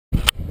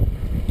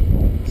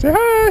Say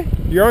hi.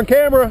 You're on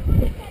camera.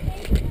 It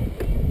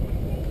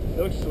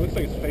looks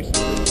like it's facing.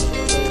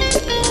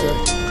 Okay.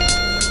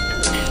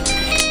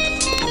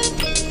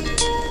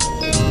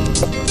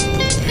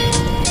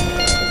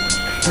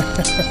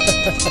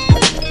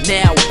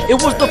 Now, it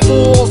was the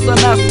fall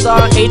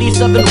semester,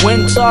 87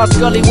 winter,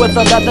 Scully with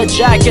a leather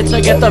jacket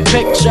to get the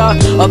picture.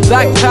 A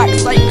backpack,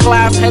 psych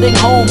class, heading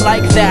home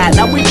like that.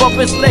 Now we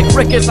bumping slick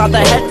rickets out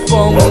the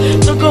headphones.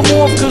 Took them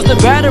off cause the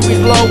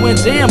battery's low. And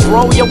damn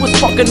bro, yo, it's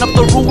fucking up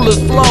the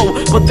ruler's flow.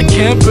 But the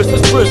campus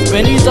is crisp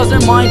and he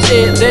doesn't mind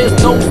it. There's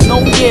no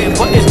snow yet,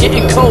 but it's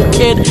getting cold,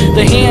 kid.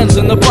 The hands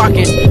in the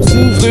pocket,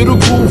 smooth little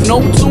groove, no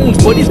tunes.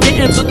 But he's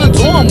getting to the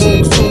dorm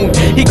room soon.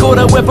 He caught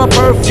her with a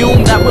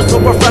perfume that was so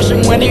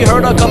refreshing when he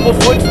heard a couple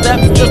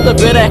footsteps just a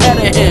bit ahead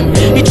of him.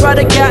 He tried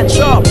to catch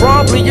up,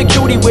 probably a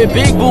cutie with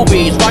big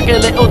boobies, rocking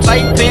little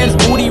tight pants,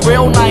 booty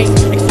real nice.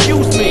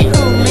 Excuse me,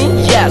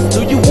 yes,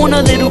 do you want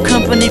a little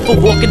company for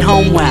walking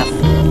home with?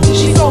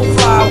 She's so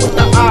fly with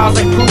the eyes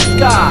like blue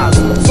skies.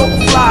 So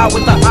fly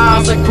with the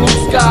eyes like blue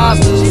skies.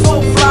 She's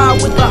so fly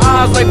with the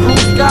eyes like blue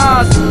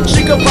skies.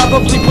 She could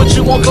probably put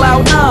you on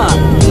cloud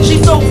nine.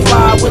 She's so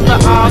fly with the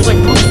eyes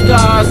like blue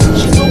skies.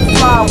 She's so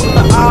fly with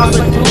the eyes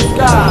like blue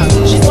skies.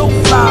 She's so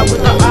fly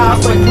with the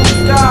eyes like blue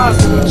skies.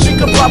 She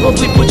could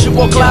probably put you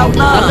on cloud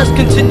nine. Now let's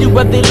continue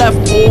where they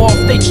left off.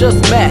 They just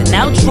met,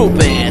 now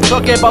trooping,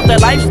 talking about their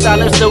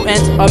lifestyle as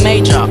students, a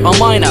major, a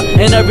minor,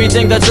 and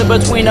everything that's in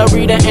between a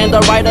reader and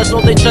a writer.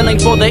 So they chilling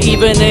for the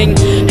evening.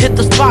 Hit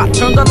the spot,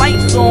 turn the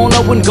lights on,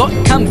 Owen got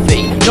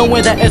comfy,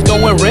 knowing that it's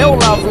going real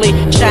lovely.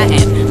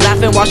 Chatting,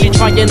 laughing while she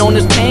trying on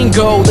his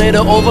tango.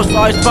 Little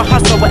oversized for her,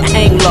 so it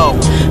hang low.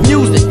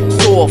 Music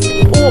soft,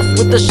 off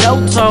with the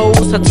shell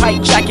toes. Her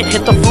tight jacket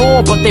hit the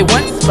floor, but they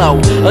went slow.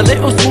 A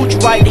little smooch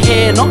right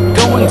here, not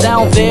going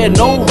down there.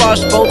 No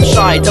rush, both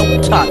shy,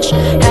 don't touch.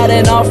 Had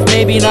enough,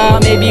 maybe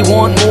not, maybe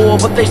want more.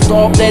 But they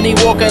stopped, then he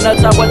walking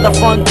outside with the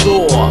front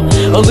door.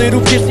 A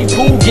little kissy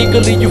poo,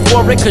 giggly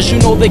euphoric, cause you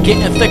know they're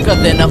getting thicker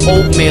than an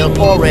oatmeal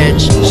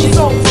porridge. She's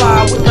so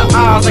fly with the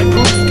eyes like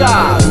blue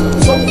skies.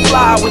 So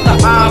fly with the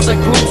eyes like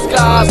blue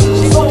skies.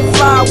 She's so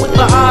fly with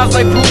the eyes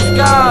like blue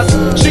skies.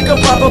 She could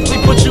probably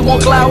put you on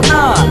cloud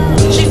nine.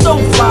 She's so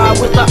fly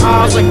with the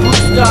eyes like blue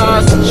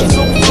skies. She's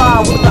so fly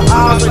with the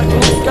eyes like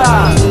blue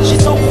skies.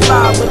 She's so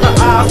fly with the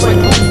eyes like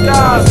blue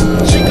skies.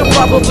 She could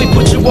probably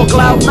put you on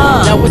cloud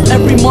nine. Now it's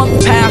every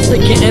month past, they're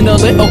getting a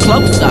little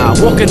closer.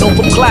 Walking home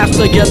from class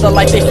together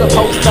like they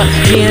supposed to.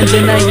 Hand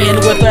in a hand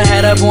with her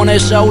head up on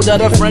his shoulder.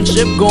 The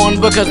friendship gone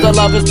because the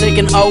love is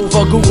taking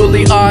over.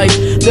 Googly eyes,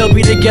 they'll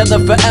be together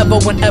forever.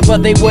 Whenever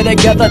they were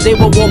together, they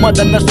were warmer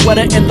than a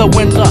sweater in the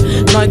winter.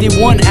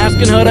 91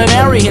 asking her to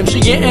marry him. She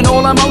getting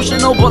all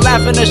emotional but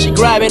laughing as she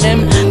grabbing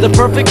him. The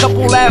perfect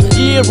couple last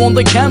year on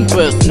the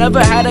campus.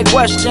 Never had a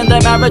question,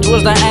 their marriage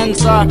was the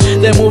answer.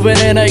 They're moving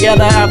in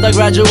together after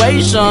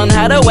graduation.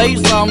 Had to wait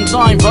some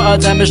time for a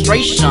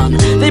demonstration.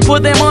 They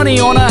put their money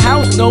on a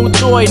house, no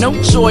toy, no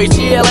choice.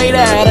 Yeah, later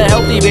had a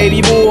healthy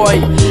baby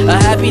boy. A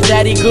happy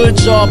daddy, good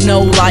job,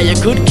 no lie. A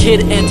good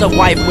kid and a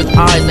wife with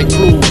eyes like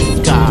blue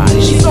skies.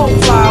 She's so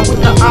fly with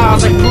the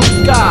eyes like blue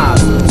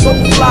skies. So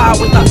fly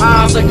with the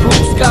eyes like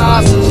blue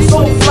skies. She's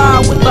so fly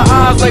with the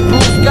eyes like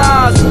blue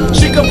skies.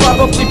 She could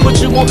probably put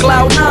you on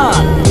cloud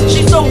nine.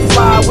 She's so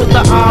fly with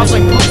the eyes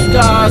like blue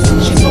skies.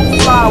 She's so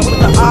fly with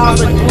the eyes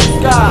like blue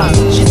skies.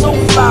 She's so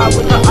fly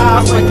with the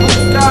eyes like blue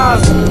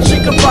skies. She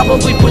could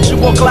probably put you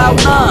on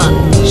cloud nine.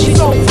 She's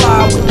so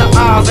fly with the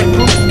eyes like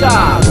blue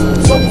skies.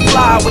 So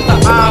fly with the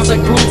eyes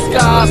like blue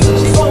skies.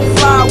 She's so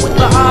fly with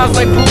the eyes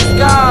like blue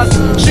skies.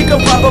 She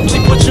could probably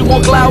put you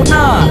on cloud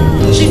nine.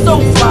 She's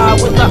so fly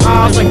with the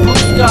eyes like blue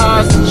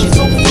skies. She's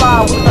so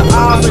fly with the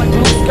eyes like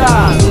blue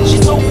skies.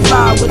 She's so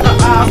fly with the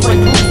eyes like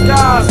blue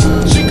skies.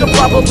 She could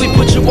probably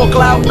put you on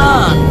cloud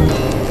nine.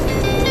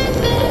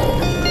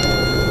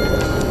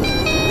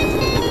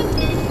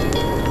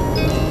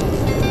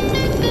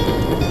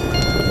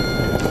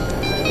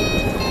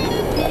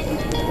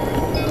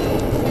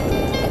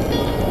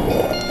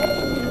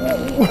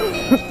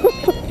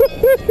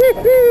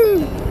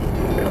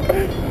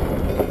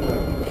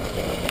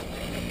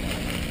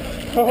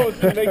 Oh,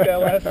 to make that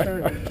last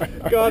turn.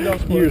 God, that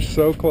was close. You're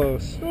so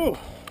close. Ooh.